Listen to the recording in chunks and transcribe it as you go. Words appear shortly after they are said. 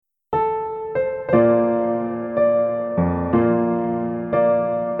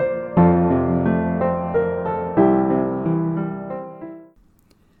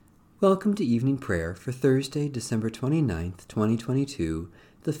Welcome to evening prayer for Thursday, December 29th, 2022,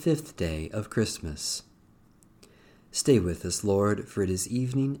 the 5th day of Christmas. Stay with us, Lord, for it is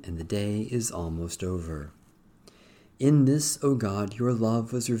evening and the day is almost over. In this, O God, your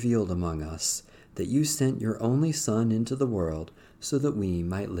love was revealed among us, that you sent your only Son into the world so that we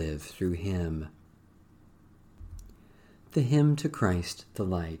might live through him. The Hymn to Christ the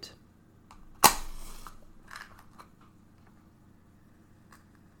Light.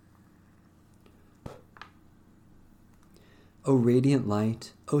 O radiant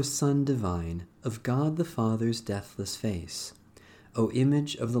light, O Sun divine, of God the Father's deathless face, O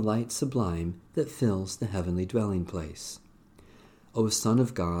image of the light sublime that fills the heavenly dwelling place. O Son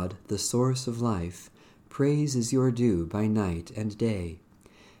of God, the source of life, praise is your due by night and day.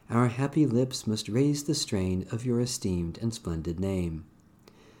 Our happy lips must raise the strain of your esteemed and splendid name.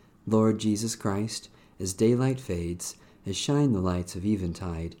 Lord Jesus Christ, as daylight fades, as shine the lights of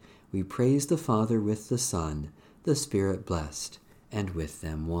eventide, we praise the Father with the Son, the Spirit blessed, and with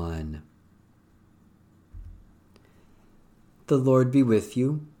them one. The Lord be with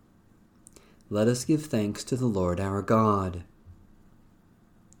you. Let us give thanks to the Lord our God.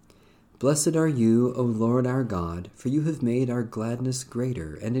 Blessed are you, O Lord our God, for you have made our gladness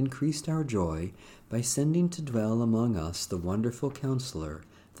greater and increased our joy by sending to dwell among us the wonderful Counselor,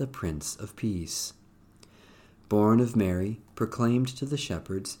 the Prince of Peace. Born of Mary, proclaimed to the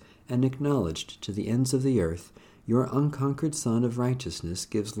shepherds, and acknowledged to the ends of the earth, your unconquered Son of righteousness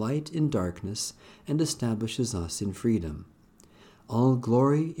gives light in darkness and establishes us in freedom. All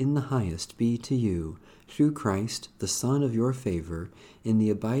glory in the highest be to you, through Christ, the Son of your favor, in the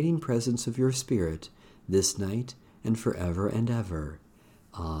abiding presence of your Spirit, this night and forever and ever.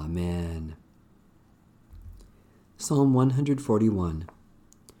 Amen. Psalm 141.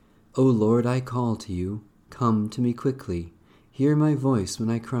 O Lord, I call to you. Come to me quickly. Hear my voice when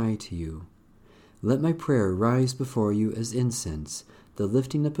I cry to you. Let my prayer rise before you as incense, the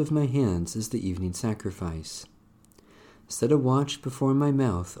lifting up of my hands as the evening sacrifice. Set a watch before my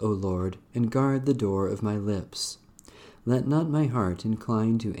mouth, O Lord, and guard the door of my lips. Let not my heart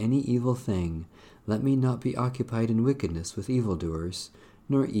incline to any evil thing. Let me not be occupied in wickedness with evildoers,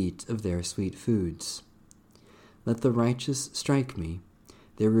 nor eat of their sweet foods. Let the righteous strike me.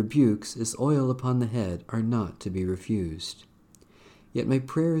 Their rebukes, as oil upon the head, are not to be refused. Yet my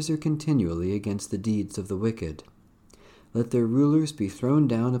prayers are continually against the deeds of the wicked. Let their rulers be thrown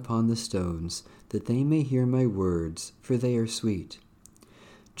down upon the stones, that they may hear my words, for they are sweet.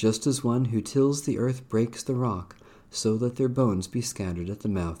 Just as one who tills the earth breaks the rock, so let their bones be scattered at the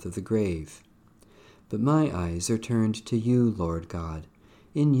mouth of the grave. But my eyes are turned to you, Lord God.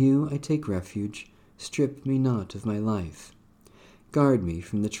 In you I take refuge. Strip me not of my life. Guard me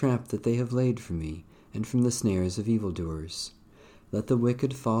from the trap that they have laid for me, and from the snares of evildoers. Let the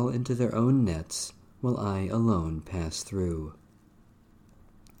wicked fall into their own nets, while I alone pass through.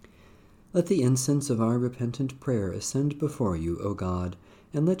 Let the incense of our repentant prayer ascend before you, O God,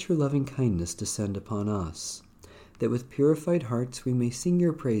 and let your loving kindness descend upon us, that with purified hearts we may sing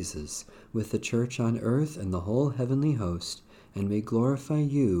your praises, with the church on earth and the whole heavenly host, and may glorify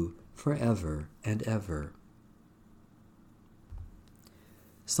you forever and ever.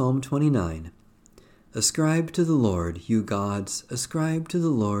 Psalm 29. Ascribe to the Lord, you gods, ascribe to the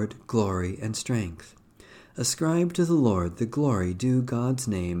Lord glory and strength. Ascribe to the Lord the glory due God's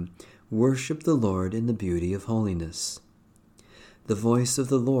name. Worship the Lord in the beauty of holiness. The voice of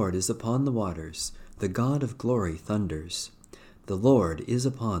the Lord is upon the waters. The God of glory thunders. The Lord is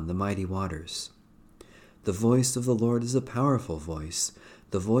upon the mighty waters. The voice of the Lord is a powerful voice.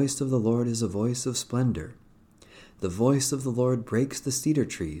 The voice of the Lord is a voice of splendor. The voice of the Lord breaks the cedar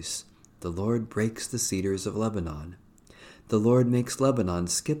trees. The Lord breaks the cedars of Lebanon. The Lord makes Lebanon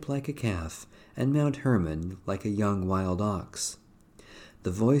skip like a calf, and Mount Hermon like a young wild ox.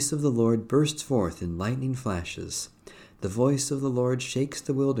 The voice of the Lord bursts forth in lightning flashes. The voice of the Lord shakes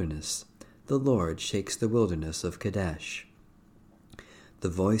the wilderness. The Lord shakes the wilderness of Kadesh. The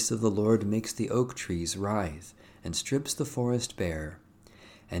voice of the Lord makes the oak trees writhe, and strips the forest bare.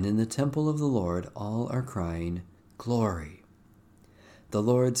 And in the temple of the Lord all are crying, Glory! The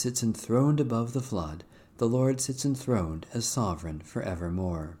Lord sits enthroned above the flood. The Lord sits enthroned as sovereign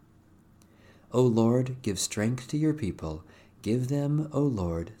forevermore. O Lord, give strength to your people. Give them, O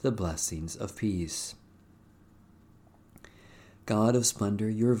Lord, the blessings of peace. God of splendor,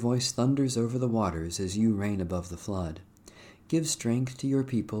 your voice thunders over the waters as you reign above the flood. Give strength to your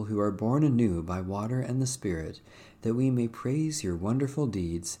people who are born anew by water and the Spirit, that we may praise your wonderful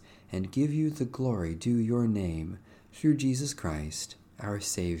deeds and give you the glory due your name, through Jesus Christ, our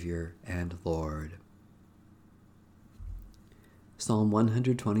Savior and Lord. Psalm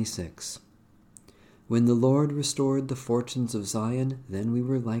 126. When the Lord restored the fortunes of Zion, then we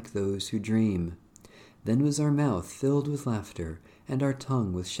were like those who dream. Then was our mouth filled with laughter, and our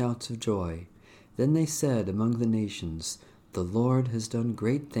tongue with shouts of joy. Then they said among the nations, the Lord has done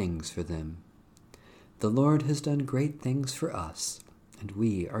great things for them. The Lord has done great things for us, and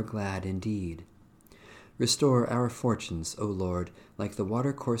we are glad indeed. Restore our fortunes, O Lord, like the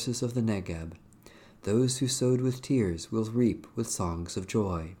watercourses of the Negeb. Those who sowed with tears will reap with songs of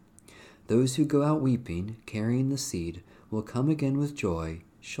joy. Those who go out weeping, carrying the seed, will come again with joy,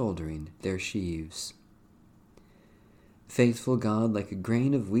 shouldering their sheaves. Faithful God, like a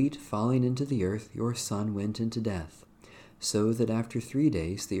grain of wheat falling into the earth, your Son went into death, so that after 3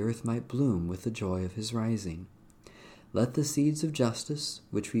 days the earth might bloom with the joy of his rising. Let the seeds of justice,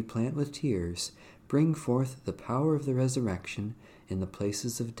 which we plant with tears, bring forth the power of the resurrection in the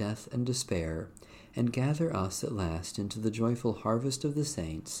places of death and despair, and gather us at last into the joyful harvest of the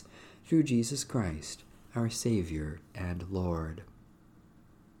saints, through Jesus Christ, our Savior and Lord.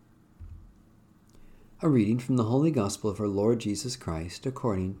 A reading from the Holy Gospel of our Lord Jesus Christ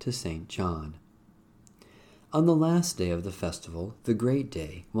according to St. John. On the last day of the festival, the great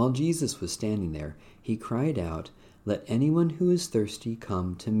day, while Jesus was standing there, he cried out, "Let anyone who is thirsty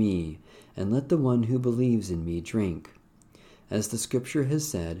come to me, and let the one who believes in me drink. As the Scripture has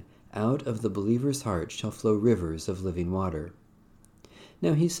said, out of the believer's heart shall flow rivers of living water."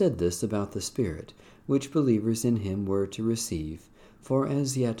 Now he said this about the Spirit, which believers in him were to receive, for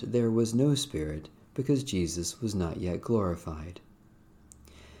as yet there was no Spirit, because Jesus was not yet glorified.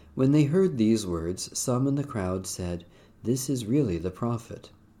 When they heard these words, some in the crowd said, "This is really the prophet."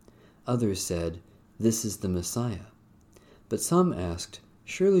 Others said, "This is the Messiah." But some asked,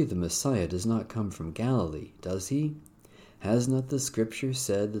 "Surely the Messiah does not come from Galilee, does he? Has not the Scripture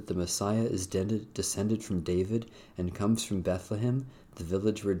said that the Messiah is descended from David and comes from Bethlehem, the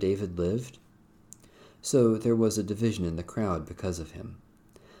village where David lived?" So there was a division in the crowd because of him.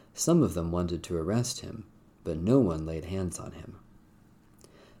 Some of them wanted to arrest him, but no one laid hands on him.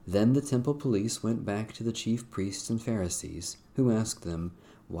 Then the temple police went back to the chief priests and Pharisees, who asked them,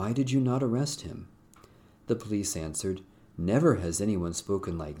 "Why did you not arrest him?" The police answered, "Never has anyone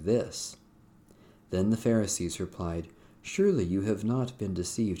spoken like this." Then the Pharisees replied, "Surely you have not been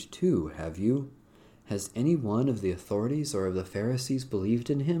deceived too, have you? Has any one of the authorities or of the Pharisees believed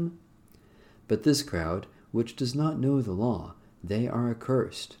in him? But this crowd, which does not know the law, they are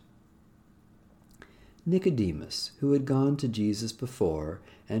accursed." Nicodemus, who had gone to Jesus before,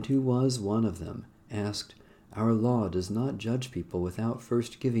 and who was one of them, asked, "Our law does not judge people without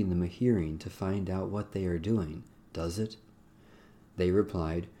first giving them a hearing to find out what they are doing, does it?" They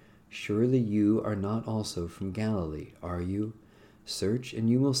replied, "Surely you are not also from Galilee, are you? Search, and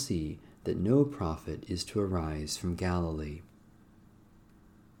you will see that no prophet is to arise from Galilee."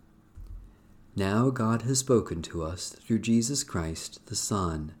 Now God has spoken to us through Jesus Christ, the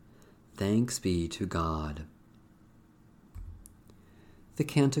Son. Thanks be to God. The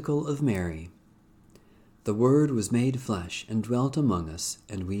Canticle of Mary. The Word was made flesh and dwelt among us,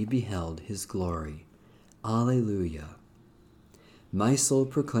 and we beheld his glory. Alleluia. My soul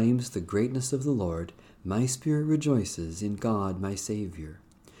proclaims the greatness of the Lord. My spirit rejoices in God my Savior.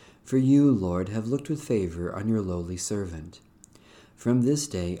 For you, Lord, have looked with favor on your lowly servant. From this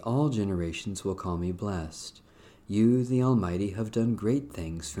day all generations will call me blessed. You, the Almighty, have done great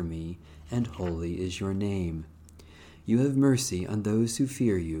things for me, and holy is your name. You have mercy on those who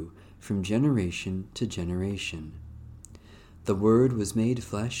fear you, from generation to generation. The Word was made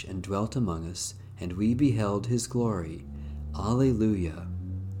flesh and dwelt among us, and we beheld his glory. Alleluia.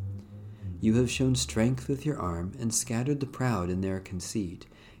 You have shown strength with your arm, and scattered the proud in their conceit,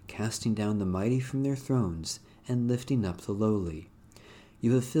 casting down the mighty from their thrones, and lifting up the lowly.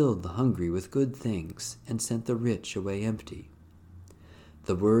 You have filled the hungry with good things, and sent the rich away empty.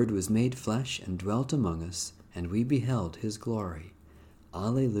 The Word was made flesh and dwelt among us, and we beheld his glory.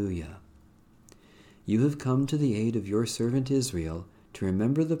 Alleluia. You have come to the aid of your servant Israel, to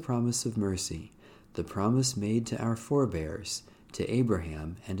remember the promise of mercy, the promise made to our forebears, to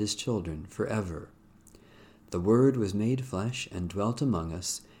Abraham and his children forever. The Word was made flesh and dwelt among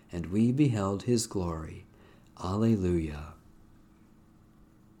us, and we beheld his glory. Alleluia.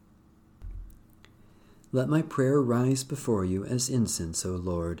 Let my prayer rise before you as incense, O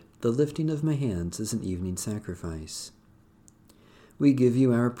Lord, the lifting of my hands as an evening sacrifice. We give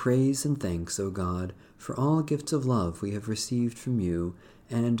you our praise and thanks, O God, for all gifts of love we have received from you,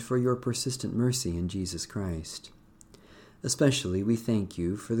 and for your persistent mercy in Jesus Christ. Especially we thank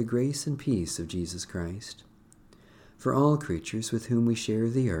you for the grace and peace of Jesus Christ, for all creatures with whom we share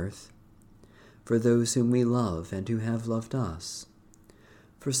the earth, for those whom we love and who have loved us,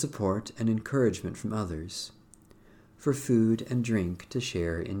 for support and encouragement from others, for food and drink to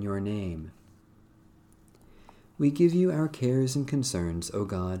share in your name. We give you our cares and concerns, O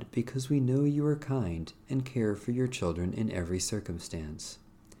God, because we know you are kind and care for your children in every circumstance.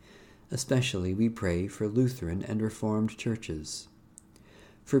 Especially we pray for Lutheran and Reformed churches,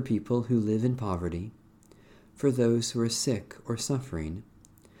 for people who live in poverty, for those who are sick or suffering,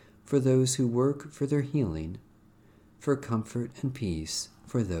 for those who work for their healing, for comfort and peace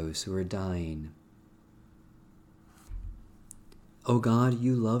for those who are dying. O God,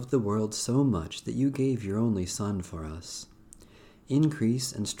 you loved the world so much that you gave your only Son for us.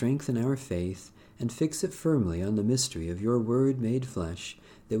 Increase and strengthen our faith and fix it firmly on the mystery of your Word made flesh,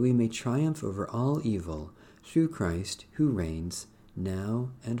 that we may triumph over all evil through Christ, who reigns now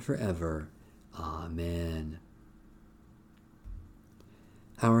and forever. Amen.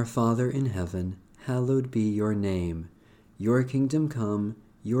 Our Father in heaven, hallowed be your name. Your kingdom come,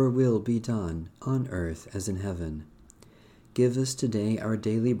 your will be done, on earth as in heaven. Give us today our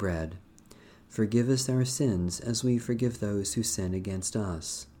daily bread. Forgive us our sins as we forgive those who sin against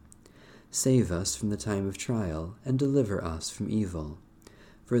us. Save us from the time of trial, and deliver us from evil.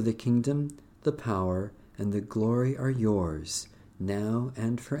 For the kingdom, the power, and the glory are yours, now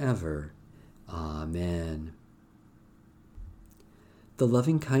and forever. Amen. The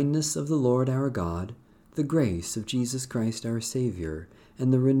loving kindness of the Lord our God, the grace of Jesus Christ our Savior,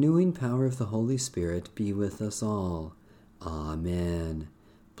 and the renewing power of the Holy Spirit be with us all. Amen.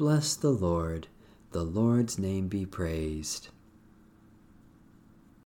 Bless the Lord. The Lord's name be praised.